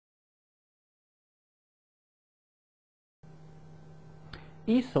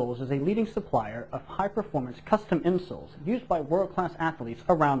eSoles is a leading supplier of high-performance custom insoles used by world-class athletes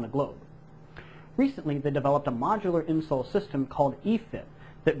around the globe. Recently, they developed a modular insole system called eFit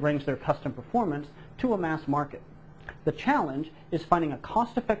that brings their custom performance to a mass market. The challenge is finding a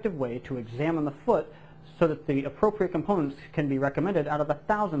cost-effective way to examine the foot so that the appropriate components can be recommended out of the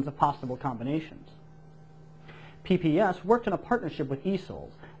thousands of possible combinations. PPS worked in a partnership with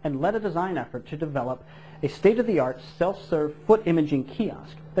eSoles and led a design effort to develop a state-of-the-art self-serve foot imaging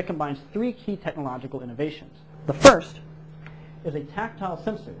kiosk that combines three key technological innovations. The first is a tactile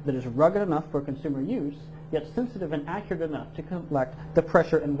sensor that is rugged enough for consumer use, yet sensitive and accurate enough to collect the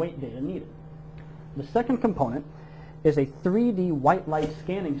pressure and weight data needed. The second component is a 3D white light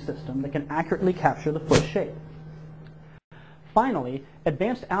scanning system that can accurately capture the foot shape. Finally,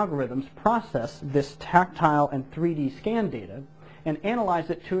 advanced algorithms process this tactile and 3D scan data and analyze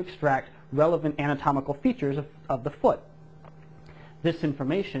it to extract relevant anatomical features of the foot. This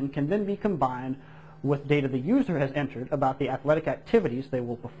information can then be combined with data the user has entered about the athletic activities they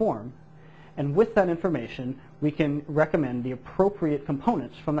will perform, and with that information we can recommend the appropriate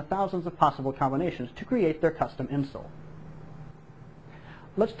components from the thousands of possible combinations to create their custom insole.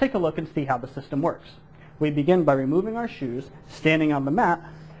 Let's take a look and see how the system works. We begin by removing our shoes, standing on the mat,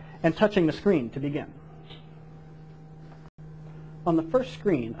 and touching the screen to begin. On the first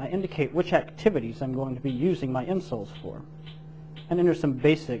screen, I indicate which activities I'm going to be using my insoles for, and enter some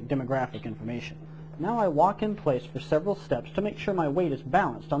basic demographic information. Now I walk in place for several steps to make sure my weight is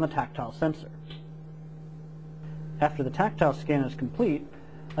balanced on the tactile sensor. After the tactile scan is complete,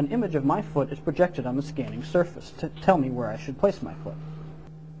 an image of my foot is projected on the scanning surface to tell me where I should place my foot.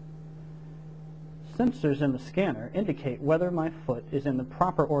 Sensors in the scanner indicate whether my foot is in the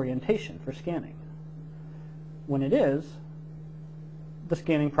proper orientation for scanning. When it is, the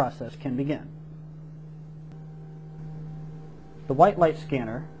scanning process can begin. The white light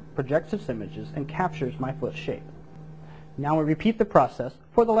scanner projects its images and captures my foot shape. Now we repeat the process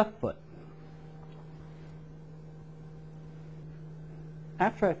for the left foot.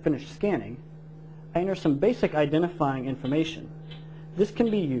 After I finish scanning, I enter some basic identifying information. This can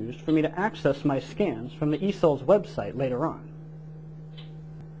be used for me to access my scans from the eSoles website later on.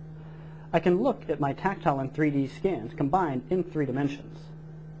 I can look at my tactile and 3D scans combined in 3 dimensions.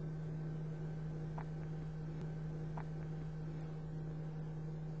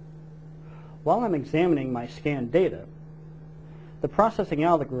 While I'm examining my scan data, the processing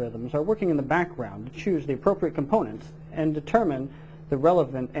algorithms are working in the background to choose the appropriate components and determine the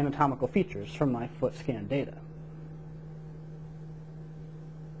relevant anatomical features from my foot scan data.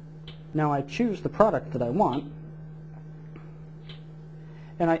 Now I choose the product that I want,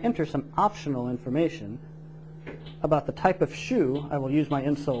 and I enter some optional information about the type of shoe I will use my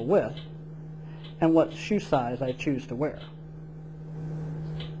insole with and what shoe size I choose to wear.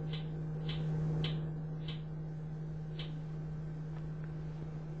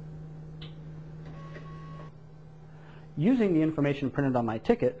 Using the information printed on my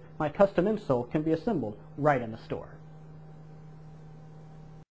ticket, my custom insole can be assembled right in the store.